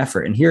 25-point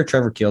effort. And here are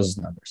Trevor Keels'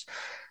 numbers.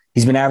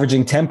 He's been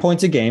averaging 10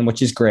 points a game,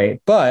 which is great,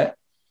 but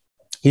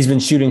he's been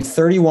shooting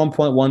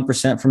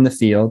 31.1% from the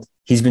field.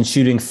 He's been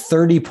shooting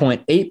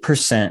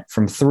 30.8%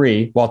 from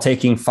three while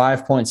taking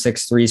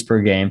 5.6 threes per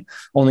game,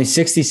 only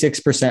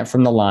 66%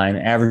 from the line,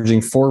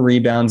 averaging 4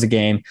 rebounds a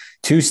game,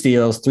 2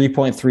 steals,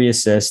 3.3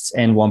 assists,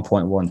 and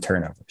 1.1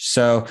 turnovers.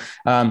 So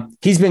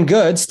he's been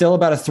good, still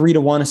about a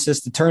 3-to-1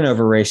 assist to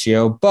turnover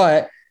ratio,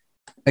 but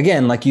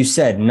again, like you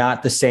said,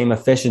 not the same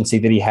efficiency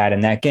that he had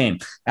in that game.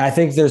 And I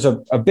think there's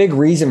a big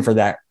reason for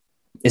that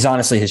is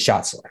honestly his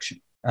shot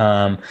selection.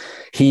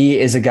 He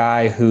is a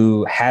guy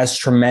who has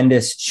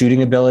tremendous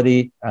shooting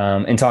ability.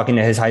 And talking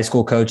to his high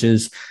school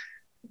coaches,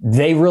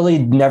 they really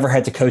never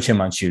had to coach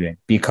him on shooting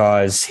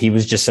because he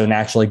was just so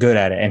naturally good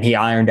at it. And he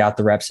ironed out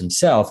the reps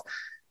himself.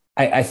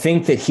 I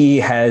think that he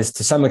has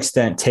to some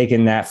extent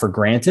taken that for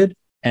granted.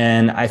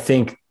 And I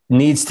think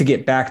needs to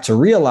get back to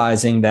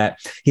realizing that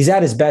he's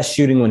at his best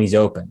shooting when he's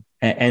open.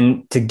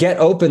 And to get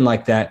open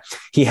like that,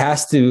 he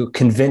has to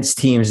convince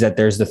teams that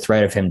there's the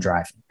threat of him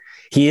driving.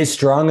 He is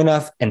strong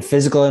enough and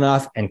physical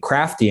enough and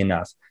crafty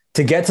enough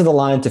to get to the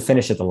line, to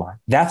finish at the line.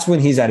 That's when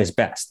he's at his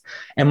best.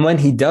 And when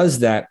he does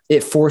that,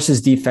 it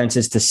forces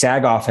defenses to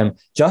sag off him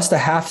just a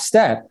half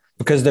step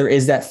because there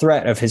is that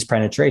threat of his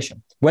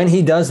penetration. When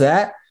he does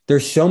that,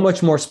 there's so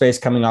much more space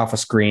coming off a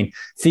screen.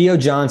 Theo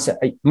Johnson,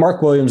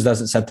 Mark Williams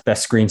doesn't set the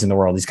best screens in the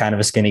world. He's kind of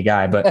a skinny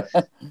guy, but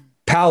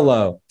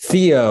Paolo,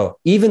 Theo,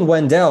 even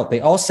Wendell, they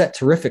all set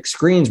terrific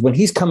screens. When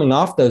he's coming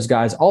off those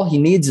guys, all he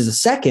needs is a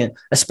second,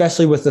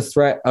 especially with the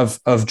threat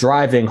of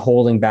driving,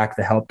 holding back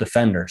the help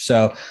defender.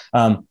 So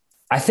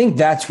I think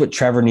that's what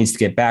Trevor needs to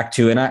get back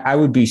to. And I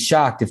would be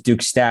shocked if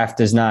Duke staff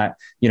does not,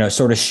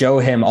 sort of show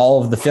him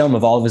all of the film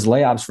of all of his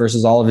layups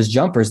versus all of his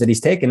jumpers that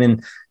he's taken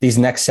in these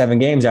next 7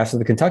 games after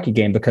the Kentucky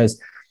game, because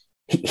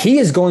he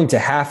is going to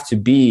have to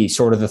be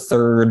sort of the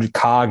third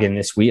cog in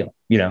this wheel.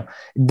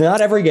 Not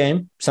every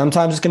game.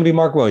 Sometimes it's going to be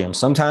Mark Williams.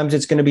 Sometimes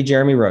it's going to be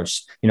Jeremy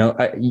Roach.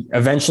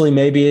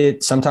 Eventually,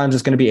 sometimes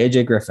it's going to be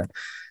AJ Griffin.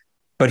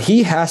 But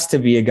he has to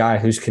be a guy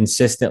who's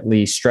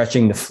consistently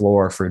stretching the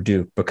floor for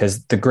Duke,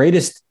 because the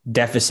greatest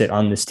deficit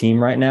on this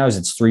team right now is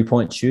its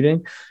 3-point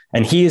shooting.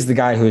 And he is the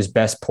guy who is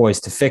best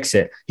poised to fix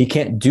it. He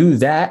can't do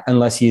that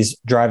unless he's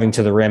driving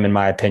to the rim, in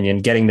my opinion,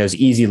 getting those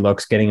easy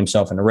looks, getting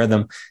himself in a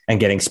rhythm, and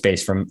getting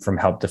space from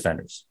help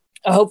defenders.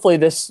 Hopefully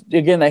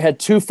they had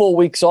 2 full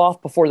weeks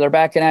off before they're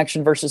back in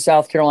action versus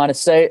South Carolina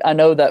State. I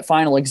know that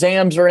final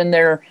exams are in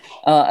there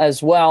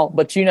as well,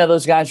 but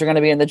those guys are going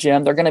to be in the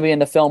gym. They're going to be in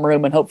the film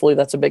room, and hopefully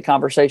that's a big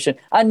conversation.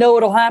 I know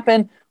it'll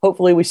happen.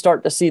 Hopefully we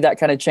start to see that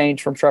kind of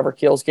change from Trevor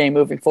Keels' game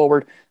moving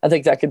forward. I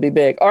think that could be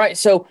big. All right,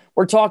 so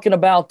we're talking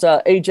about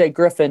AJ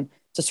Griffin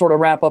to sort of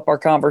wrap up our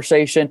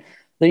conversation.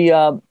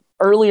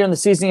 Earlier in the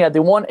season, he had the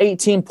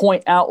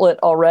 118-point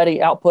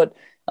output.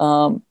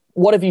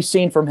 What have you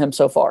seen from him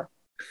so far?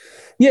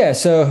 Yeah.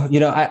 So,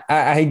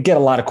 I get a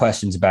lot of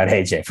questions about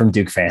AJ from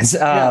Duke fans.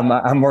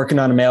 I'm working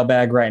on a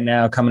mailbag right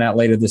now coming out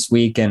later this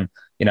week. And,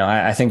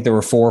 I think there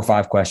were 4 or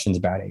 5 questions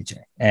about AJ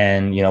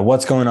and,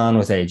 what's going on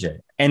with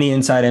AJ, any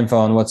inside info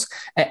on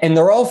and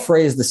they're all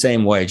phrased the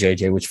same way,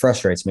 JJ, which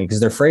frustrates me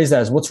because they're phrased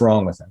as what's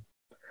wrong with him.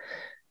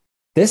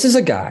 This is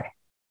a guy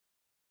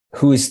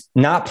who has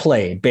not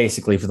played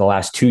basically for the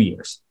last 2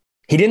 years.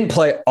 He didn't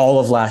play all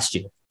of last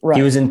year. Right.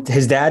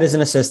 His dad is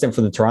an assistant for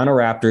the Toronto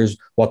Raptors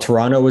while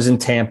Toronto was in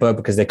Tampa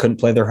because they couldn't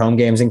play their home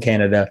games in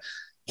Canada.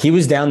 He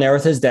was down there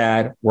with his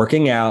dad,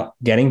 working out,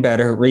 getting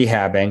better,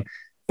 rehabbing,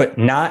 but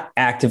not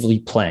actively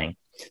playing.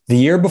 The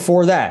year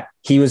before that,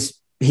 he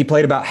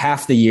played about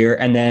half the year.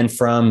 And then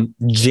from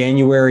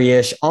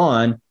January-ish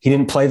on, he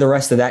didn't play the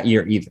rest of that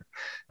year either.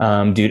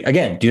 Due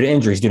to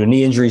injuries, due to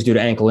knee injuries, due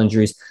to ankle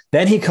injuries.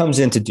 Then he comes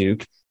into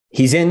Duke.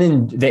 He's in,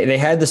 and they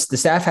had the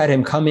staff had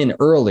him come in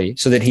early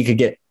so that he could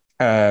get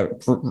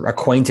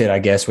acquainted, I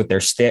guess, with their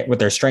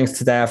strength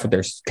staff, with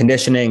their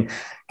conditioning,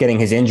 getting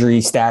his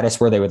injury status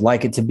where they would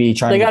like it to be.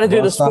 They got to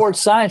do the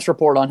sports science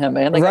report on him,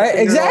 man. Right,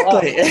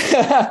 exactly.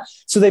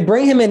 So they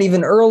bring him in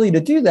even early to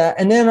do that.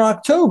 And then in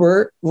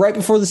October, right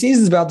before the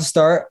season's about to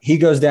start, he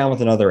goes down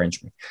with another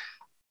injury.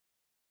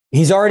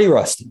 He's already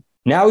rusty.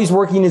 Now he's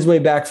working his way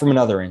back from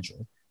another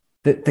injury.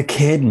 The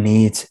kid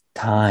needs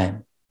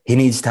time. He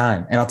needs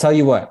time. And I'll tell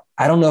you what,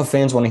 I don't know if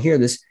fans want to hear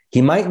this.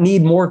 He might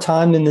need more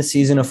time than this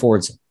season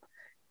affords him.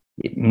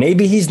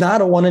 Maybe he's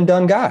not a one and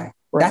done guy.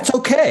 Right. That's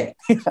okay.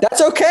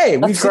 That's okay.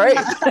 That's great.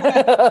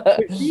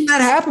 We've seen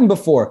that happen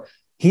before.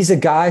 he's a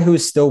guy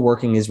who's still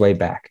working his way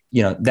back.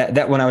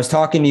 That when I was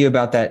talking to you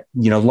about that,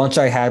 lunch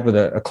I had with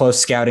a close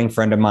scouting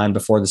friend of mine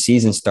before the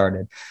season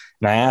started,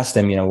 and I asked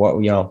him,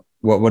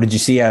 what did you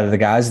see out of the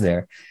guys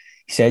there?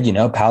 He said,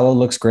 Paolo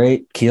looks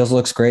great. Keels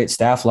looks great.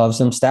 Staff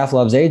loves him. Staff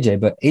loves AJ,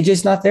 but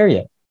AJ's not there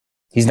yet.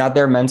 He's not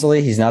there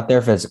mentally. He's not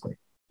there physically.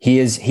 He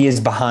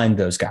is behind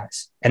those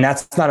guys. And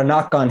that's not a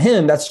knock on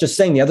him. That's just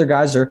saying the other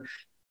guys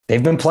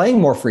they've been playing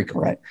more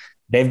frequently. Right.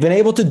 They've been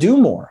able to do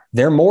more.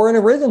 They're more in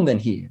a rhythm than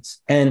he is.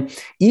 And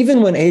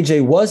even when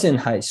AJ was in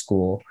high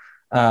school,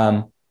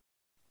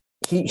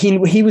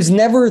 he was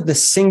never the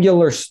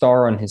singular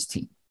star on his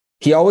team.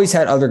 He always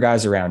had other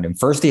guys around him.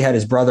 First, he had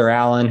his brother,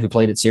 Allen, who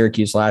played at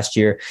Syracuse last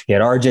year. He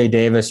had RJ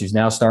Davis, who's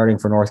now starting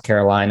for North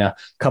Carolina,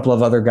 a couple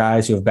of other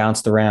guys who have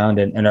bounced around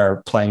and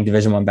are playing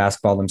Division I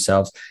basketball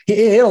themselves.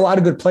 He had a lot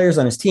of good players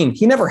on his team.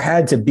 He never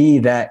had to be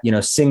that,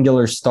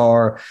 singular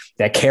star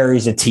that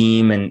carries a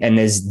team and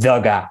is the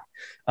guy.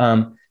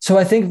 So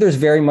I think there's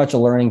very much a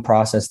learning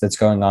process that's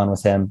going on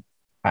with him.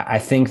 I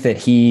think that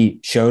he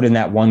showed in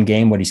that one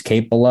game what he's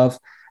capable of.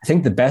 I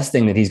think the best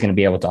thing that he's going to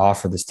be able to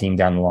offer this team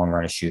down the long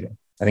run is shooting.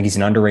 I think he's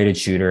an underrated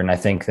shooter. And I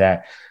think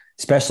that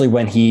especially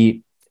when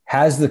he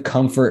has the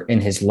comfort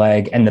in his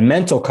leg and the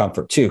mental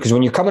comfort too, because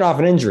when you're coming off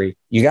an injury,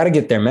 you got to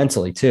get there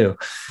mentally too.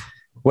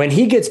 When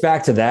he gets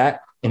back to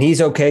that and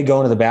he's okay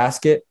going to the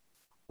basket,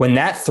 when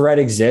that threat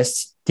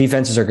exists,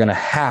 defenses are going to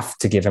have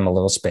to give him a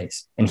little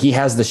space, and he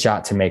has the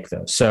shot to make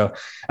those. So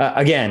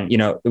again,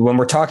 when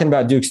we're talking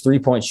about Duke's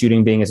 3-point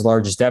shooting being his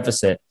largest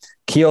deficit,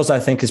 Keels,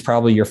 I think, is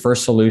probably your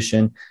first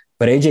solution.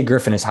 But AJ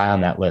Griffin is high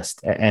on that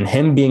list, and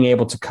him being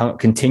able to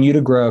continue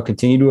to grow,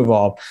 continue to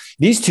evolve.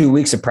 These 2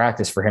 weeks of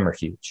practice for him are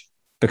huge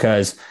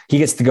because he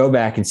gets to go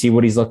back and see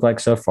what he's looked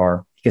like so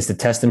far. He gets to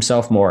test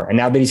himself more. And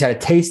now that he's had a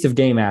taste of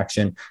game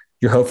action,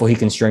 you're hopeful he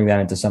can string that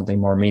into something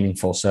more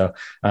meaningful. So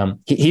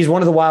he's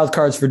one of the wild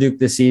cards for Duke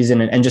this season.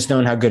 And just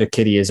knowing how good a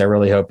kid he is, I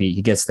really hope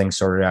he gets things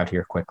sorted out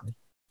here quickly.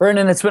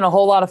 Brendan, it's been a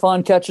whole lot of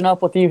fun catching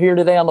up with you here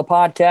today on the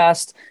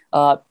podcast.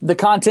 The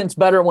content's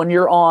better when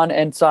you're on,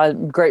 and so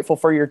I'm grateful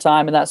for your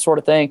time and that sort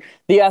of thing.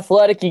 The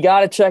Athletic, you got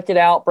to check it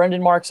out.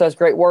 Brendan Marks has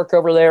great work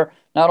over there,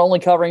 not only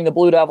covering the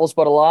Blue Devils,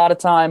 but a lot of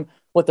time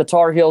with the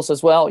Tar Heels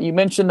as well. You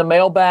mentioned the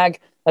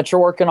mailbag that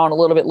you're working on a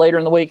little bit later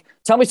in the week.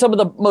 Tell me some of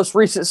the most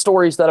recent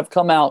stories that have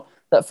come out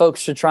that folks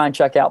should try and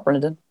check out,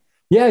 Brendan.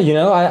 Yeah,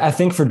 I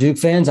think for Duke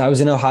fans, I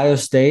was in Ohio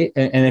State.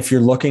 And if you're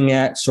looking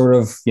at sort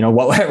of,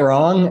 what went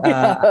wrong,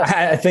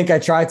 I think I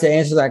tried to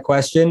answer that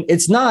question.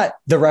 It's not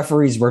the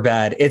referees were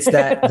bad. It's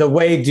that the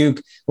way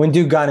when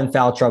Duke got in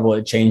foul trouble,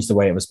 it changed the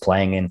way it was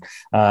playing.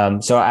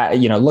 And so,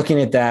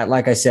 looking at that,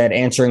 like I said,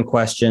 answering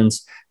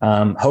questions,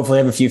 hopefully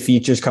I have a few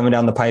features coming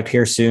down the pipe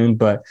here soon.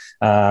 But,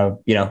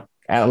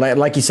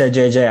 like you said,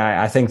 JJ,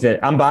 I think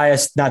that I'm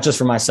biased, not just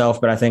for myself,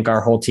 but I think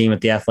our whole team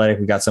at The Athletic,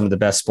 we got some of the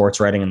best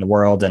sports writing in the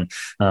world. And,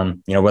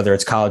 whether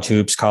it's college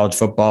hoops, college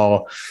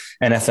football,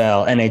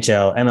 NFL,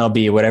 NHL,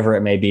 MLB, whatever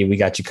it may be, we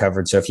got you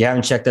covered. So if you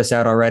haven't checked us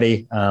out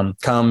already,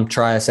 come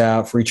try us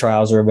out. Free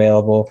trials are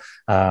available.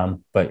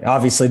 But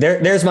obviously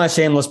there's my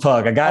shameless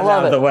plug. I got it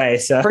out of the way.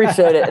 So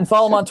appreciate it. And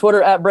follow him on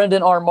Twitter at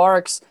Brendan R.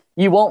 Marks.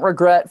 You won't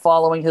regret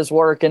following his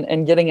work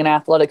and getting an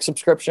Athletic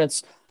subscription.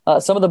 It's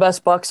some of the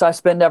best bucks I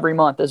spend every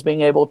month is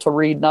being able to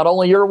read not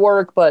only your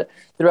work, but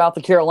throughout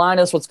the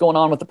Carolinas, what's going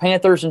on with the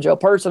Panthers and Joe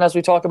Person, as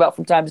we talk about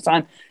from time to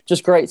time.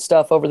 Just great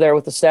stuff over there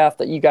with the staff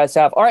that you guys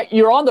have. All right,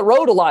 you're on the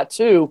road a lot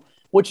too,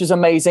 which is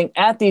amazing,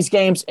 at these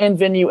games, in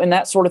venue, and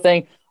that sort of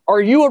thing. Are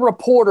you a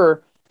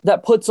reporter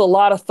that puts a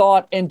lot of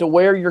thought into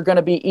where you're going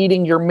to be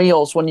eating your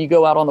meals when you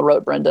go out on the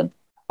road, Brendan?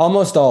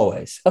 Almost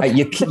always. Okay.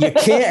 You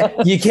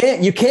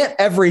can't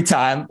every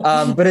time.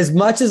 But as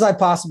much as I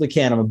possibly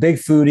can, I'm a big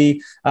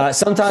foodie.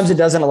 Sometimes it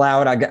doesn't allow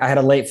it. I had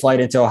a late flight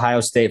into Ohio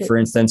State, for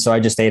instance, so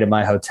I just ate at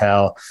my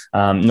hotel.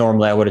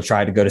 Normally I would have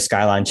tried to go to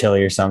Skyline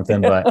Chili or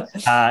something, but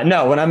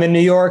no, when I'm in New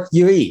York,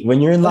 you eat.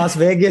 When you're in Las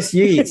Vegas,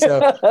 you eat.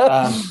 So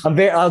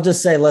I'll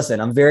just say,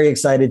 listen, I'm very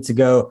excited to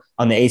go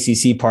on the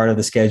ACC part of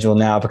the schedule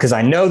now because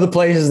I know the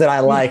places that I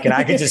like and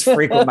I can just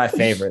frequent my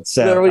favorites.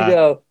 So there we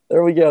go.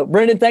 There we go.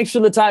 Brendan, thanks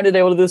for the time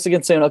today. We'll do this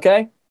again soon,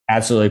 okay?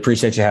 Absolutely.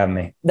 Appreciate you having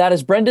me. That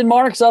is Brendan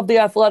Marks of The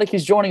Athletic.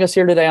 He's joining us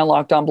here today on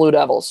Locked On Blue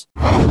Devils.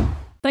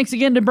 Thanks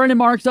again to Brendan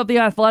Marks of The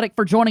Athletic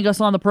for joining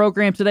us on the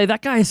program today.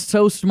 That guy is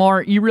so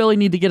smart. You really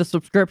need to get a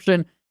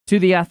subscription to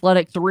The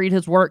Athletic to read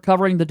his work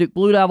covering the Duke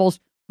Blue Devils,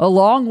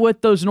 along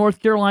with those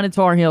North Carolina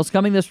Tar Heels.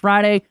 Coming this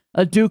Friday,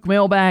 a Duke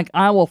mailbag.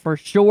 I will for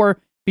sure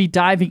be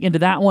diving into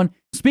that one.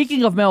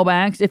 Speaking of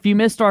mailbags, if you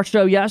missed our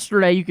show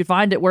yesterday, you can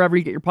find it wherever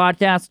you get your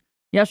podcasts.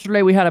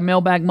 Yesterday, we had a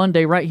Mailbag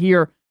Monday right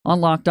here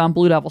on Locked On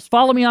Blue Devils.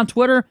 Follow me on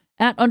Twitter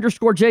at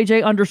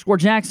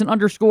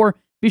 @JJ_Jackson_.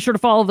 Be sure to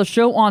follow the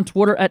show on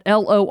Twitter at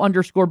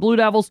LO_Blue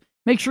Devils.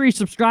 Make sure you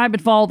subscribe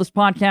and follow this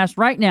podcast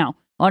right now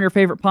on your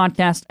favorite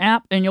podcast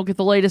app, and you'll get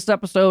the latest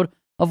episode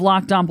of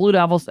Locked On Blue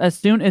Devils as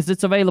soon as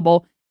it's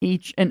available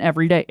each and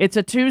every day. It's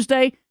a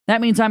Tuesday. That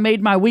means I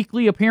made my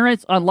weekly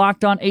appearance on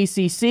Locked On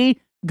ACC.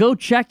 Go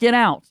check it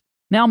out.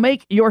 Now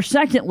make your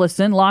second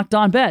listen Locked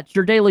On Bets,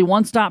 your daily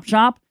one-stop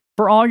shop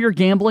for all your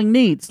gambling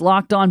needs.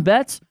 Locked On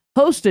Bets,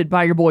 hosted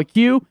by your boy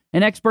Q,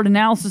 an expert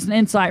analysis and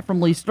insight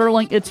from Lee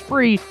Sterling. It's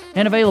free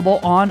and available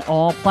on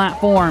all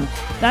platforms.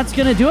 That's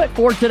going to do it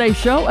for today's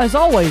show. As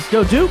always,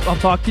 go Duke. I'll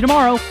talk to you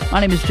tomorrow. My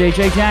name is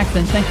JJ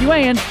Jackson. Thank you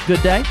and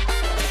good day.